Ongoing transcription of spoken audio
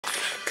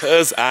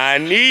'cause I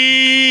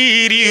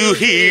need you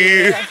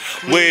here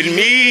with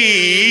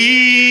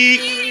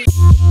me.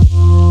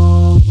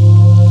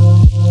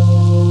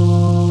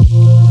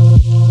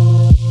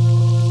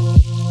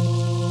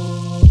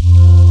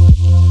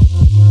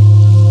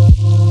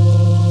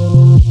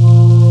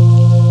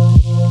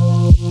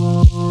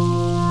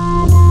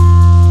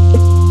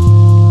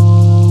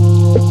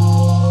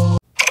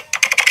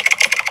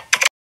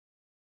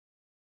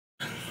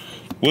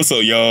 What's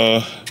up,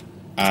 y'all?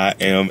 I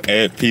am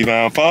at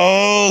Peavine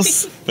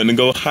Falls. Finna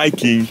go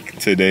hiking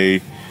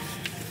today.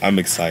 I'm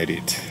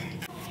excited.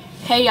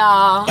 Hey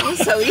y'all, I'm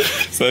Sony.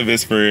 What's up,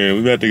 best friend?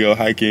 We about to go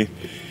hiking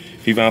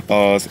Peavine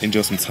Falls,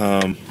 enjoy some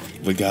time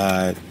with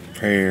God,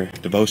 prayer,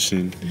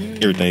 devotion.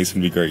 Everything's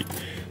gonna be great.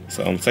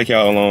 So I'm gonna take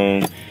y'all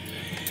along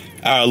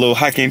our little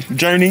hiking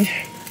journey.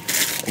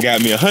 I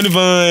got me a honey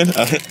bun,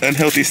 an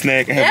unhealthy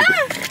snack.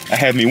 I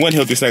have me one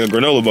healthy snack, a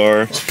granola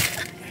bar.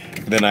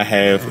 Then I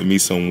have me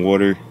some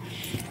water.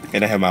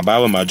 And I have my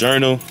Bible, my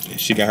journal.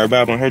 She got her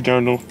Bible and her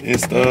journal and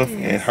stuff.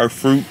 And her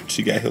fruit.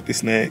 She got healthy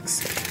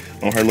snacks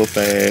on her little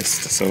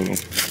fast. So,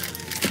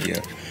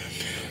 yeah.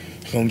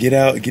 Gonna get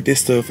out, get this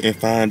stuff, and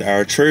find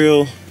our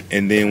trail.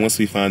 And then once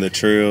we find the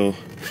trail,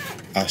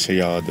 I'll show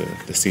y'all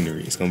the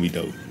scenery. It's gonna be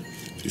dope.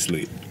 It's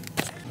lit.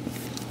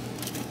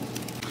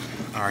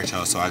 Alright,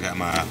 y'all. So I got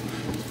my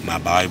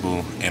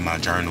Bible and my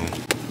journal.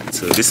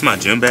 So this is my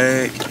gym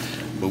bag.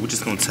 But we're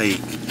just gonna take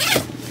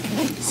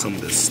some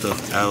of the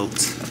stuff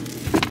out.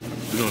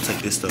 We're gonna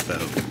take this stuff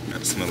out.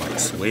 It smell like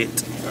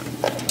sweat.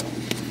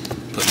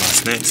 Put my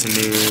snacks in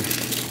there.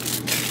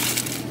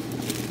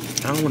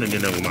 I don't want to do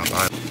that with my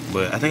Bible,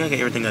 but I think I got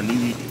everything I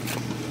need.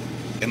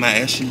 Am I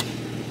ashy?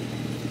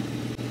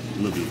 A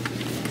little bit.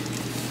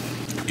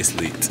 It's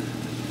lit.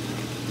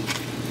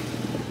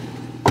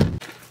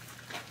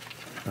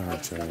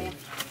 Alright, y'all.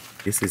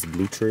 This is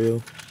blue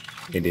trail,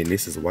 and then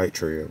this is white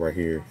trail right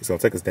here. It's gonna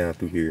take us down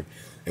through here,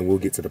 and we'll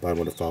get to the bottom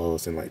of the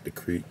falls and like the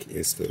creek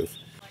and stuff.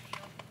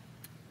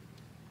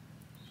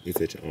 It's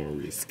at your own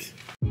risk.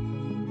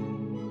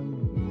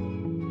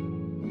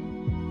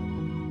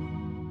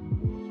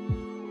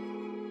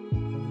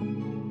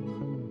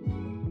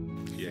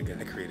 Yeah,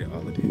 I created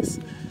all of this.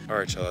 All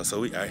right, y'all, so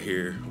we out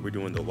here. We're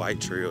doing the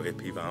white trail at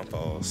Peavine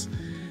Falls.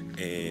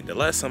 And the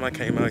last time I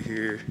came out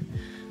here,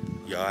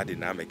 y'all, I did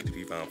not make it to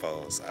Peavine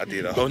Falls. I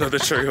did a whole nother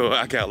trail.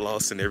 I got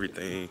lost and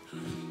everything.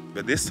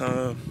 But this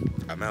time,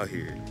 I'm out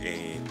here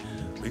and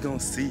we're gonna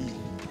see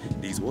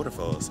these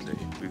waterfalls today.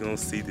 We're gonna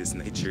see this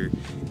nature.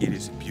 It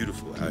is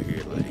beautiful out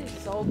here. Like, It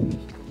is so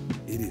beautiful.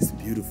 It is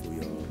beautiful,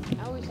 y'all.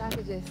 I wish I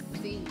could just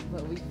see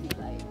what we see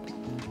like.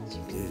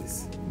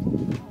 Yes.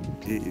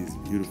 It is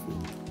beautiful.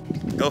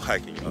 Go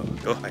hiking, y'all.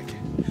 Go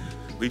hiking.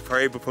 We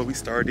prayed before we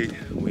started.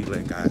 We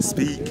let God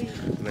speak.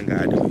 We let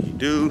God do what He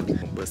do.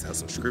 Bust out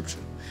some scripture.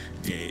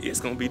 And it's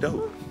gonna be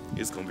dope.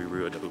 It's gonna be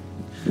real dope.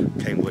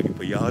 Can't wait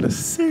for y'all to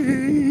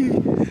see.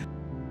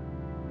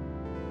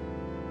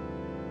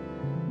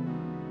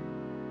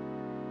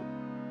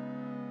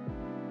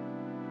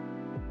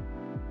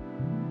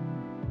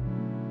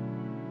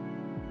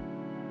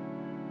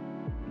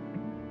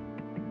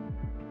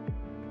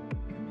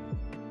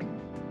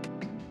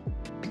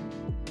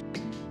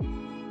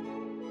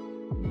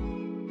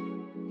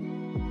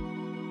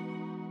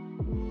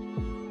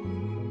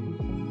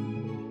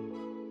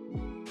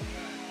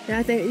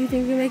 You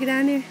think we can make it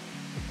down there?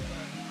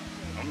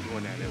 I'm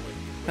going down that way.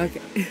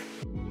 Okay.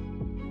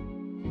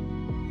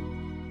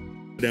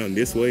 Down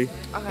this way,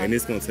 Okay. and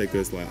it's gonna take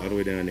us like all the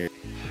way down there.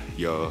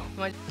 Y'all,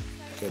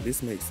 so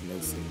this makes no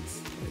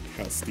sense. Like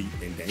how steep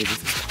and dangerous.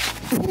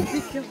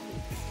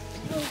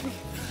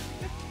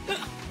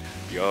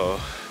 Y'all,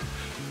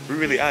 we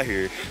really out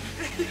here,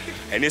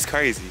 and it's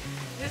crazy.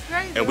 It's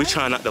crazy. And we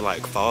try not to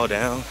like fall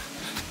down.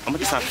 I'm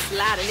gonna try.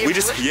 Sliding. We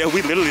just, yeah,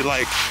 we literally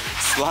like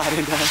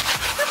sliding down.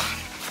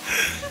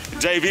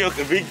 Jay, be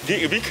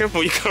careful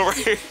when you come right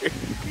here.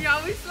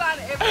 Y'all, we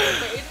sliding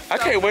everywhere. I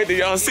can't wait till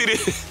y'all see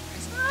this. It's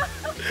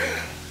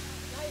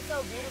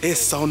so beautiful. It's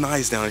so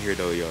nice down here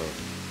though, y'all.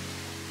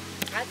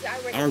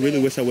 I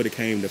really wish I would have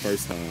came the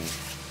first time.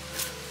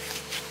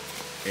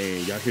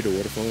 And y'all hear the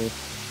waterfall?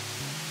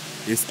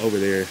 It's over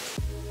there.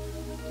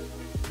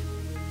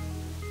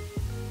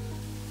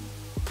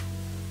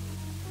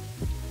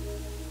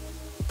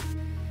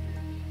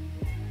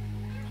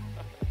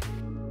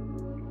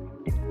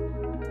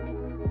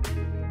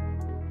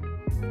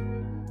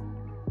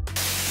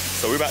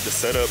 So we're about to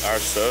set up our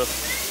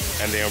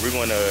stuff, and then we're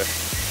gonna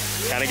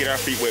kind of get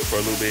our feet wet for a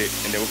little bit,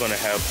 and then we're gonna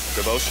have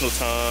devotional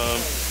time,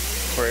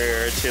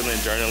 prayer, chilling,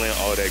 journaling,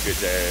 all that good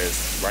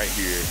jazz right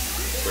here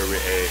where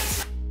we're at.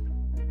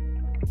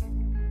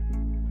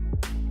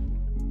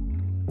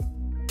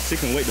 She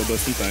can wait to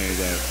bust some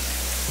things out.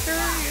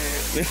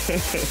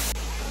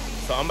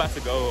 So I'm about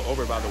to go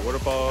over by the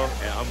waterfall,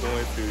 and I'm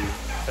going to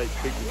take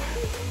pictures.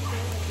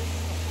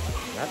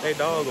 Not that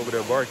dog over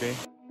there barking.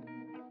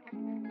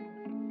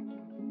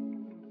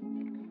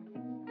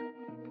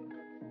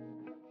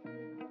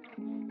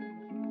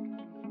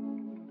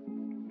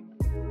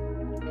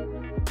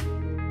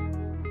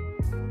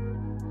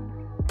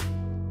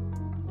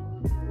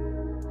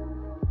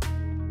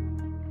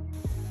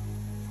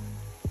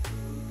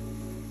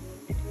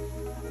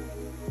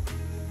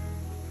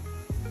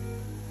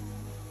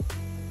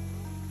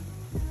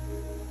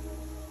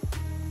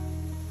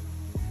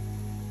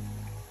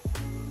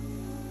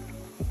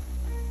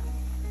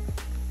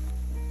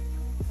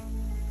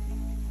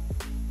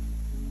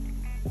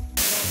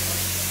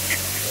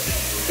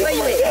 Where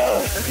you at?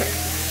 Okay.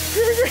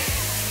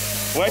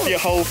 Wipe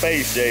your whole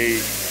face,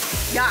 Jade.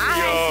 Y'all, I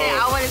had said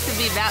I wanted to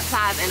be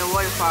baptized in a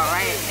waterfall,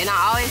 right? And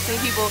I always see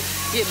people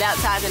get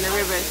baptized in the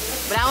river,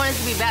 but I wanted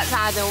to be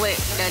baptized in what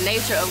the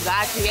nature of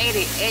God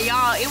created. And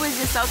y'all, it was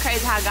just so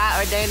crazy how God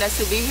ordained us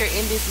to be here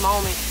in this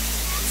moment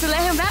to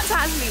let Him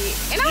baptize me.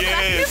 And I was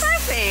like, this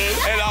person.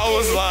 And I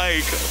was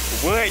like,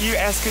 what? You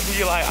asking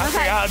me? Like,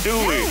 okay, I'll do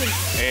it.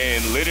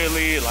 And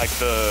literally, like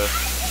the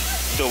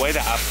way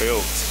that I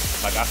felt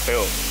like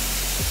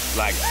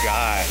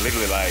God,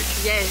 literally, like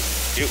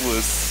it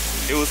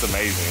was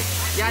amazing.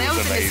 Y'all, that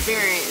was an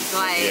experience.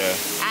 Like,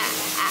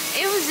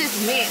 it was just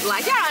meant.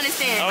 Like, y'all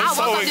understand? I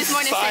woke up this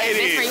morning and said,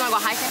 best friend, you wanna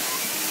go hiking?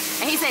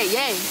 And he said,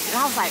 yes.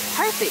 And I was like,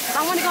 perfect, because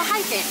I want to go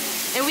hiking.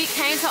 And we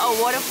came to a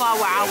waterfall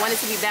where I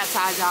wanted to be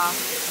baptized, y'all.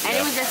 And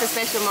it was just a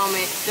special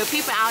moment. The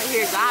people out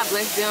here, God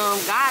bless them.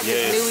 God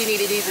just knew we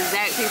needed these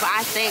exact people.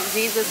 I thank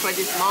Jesus for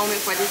this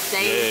moment, for this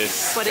day,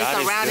 for the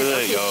surroundings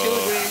of His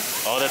children.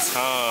 All the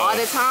time. All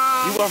the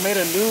time. You are made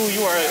anew.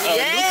 You are a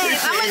new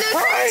creature. I'm a new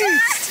creature.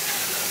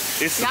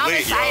 It's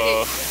lit,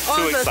 y'all.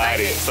 Too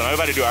excited. So I'm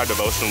about to do our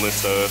devotional and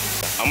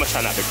stuff. I'm gonna try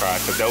not to cry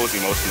because that was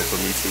emotional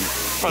for me too.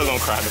 Probably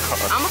gonna cry in the car.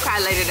 I'm gonna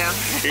cry later though.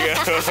 Yeah.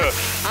 I'm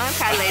gonna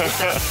cry later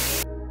though.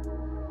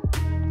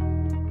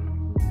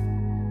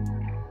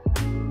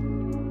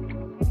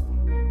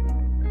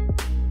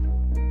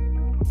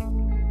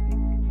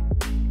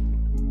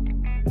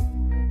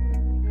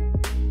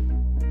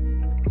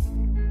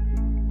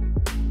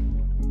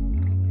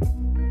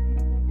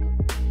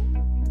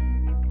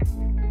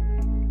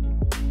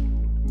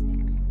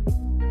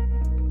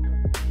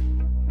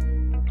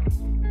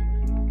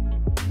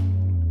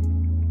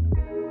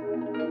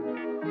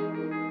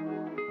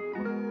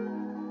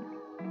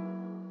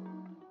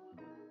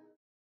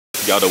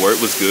 Y'all, the word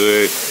was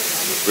good.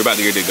 We're about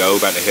to get to go,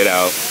 about to head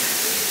out.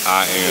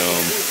 I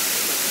am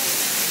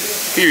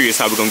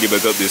curious how we're gonna get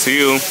back up this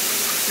hill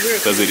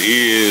because it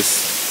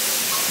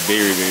is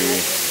very, very.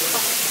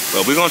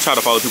 Well, we're gonna try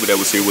to follow people that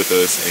was here with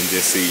us and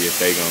just see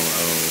if they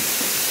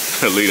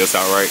gonna lead us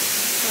out right.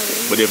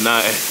 But if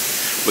not,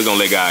 we're gonna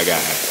let God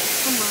guide.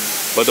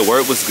 But the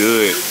word was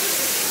good.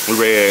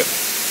 We read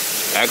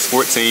Acts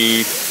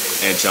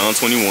 14 and John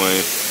 21,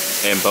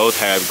 and both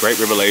have great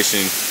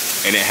revelation,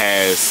 and it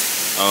has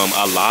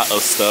a lot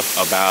of stuff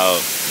about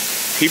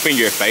keeping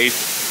your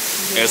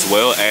faith, as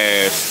well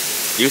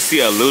as you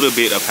see a little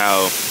bit of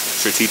how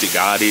strategic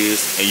God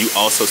is, and you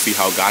also see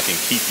how God can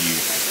keep you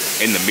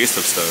in the midst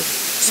of stuff.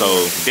 So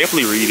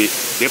definitely read it.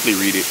 Definitely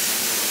read it.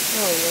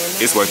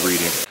 It's worth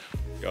reading.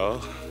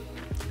 Y'all,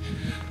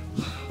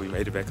 we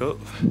made it back up.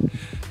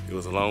 It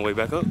was a long way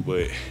back up,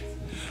 but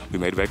we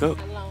made it back up.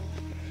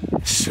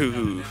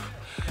 Shoot,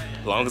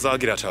 long as I'll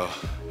get out, y'all.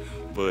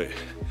 But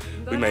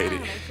we made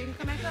it.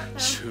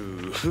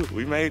 Shoot,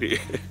 we made it.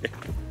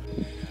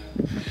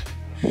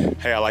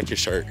 Hey, I like your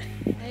shirt.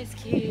 That's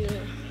cute.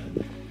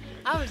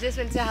 I was just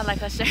gonna tell her I like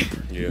her shirt.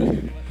 Yeah.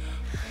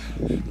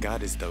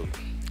 God is dope.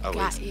 Always.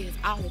 God is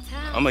all the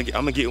time. I'm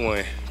gonna get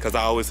one because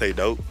I always say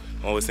dope.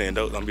 I'm always saying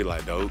dope. I'm gonna be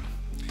like dope,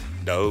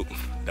 dope,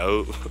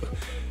 dope.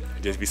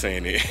 Just be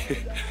saying it.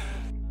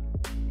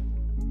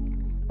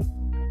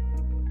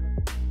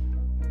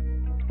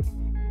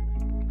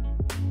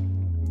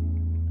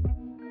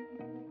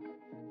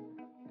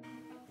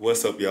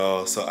 What's up,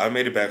 y'all? So I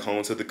made it back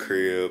home to the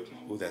crib.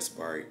 Oh, that's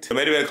bright. I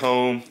made it back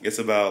home. It's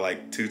about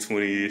like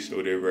 2:20ish or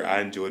whatever.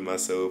 I enjoyed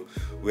myself.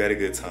 We had a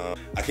good time.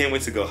 I can't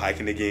wait to go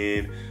hiking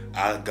again.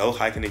 I'll go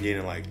hiking again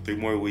in like 3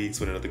 more weeks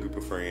with another group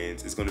of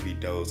friends. It's gonna be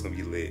dope. It's gonna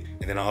be lit.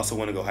 And then I also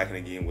want to go hiking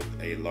again with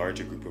a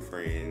larger group of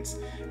friends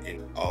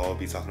and all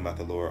be talking about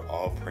the Lord,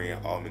 all praying,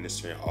 all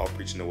ministering, all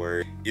preaching the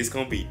word. It's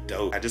gonna be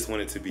dope. I just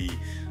want it to be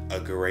a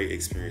great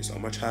experience. So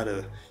I'm gonna try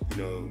to,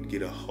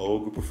 get a whole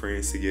group of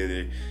friends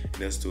together and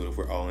let's do it if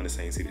we're all in the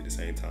same seat at the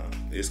same time.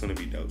 It's gonna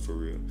be dope for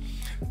real.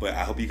 But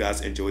I hope you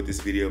guys enjoyed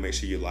this video. Make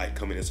sure you like,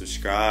 comment, and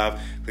subscribe.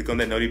 Click on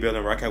that noti bell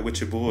and rock out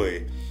with your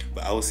boy.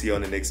 But I will see you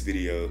on the next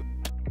video.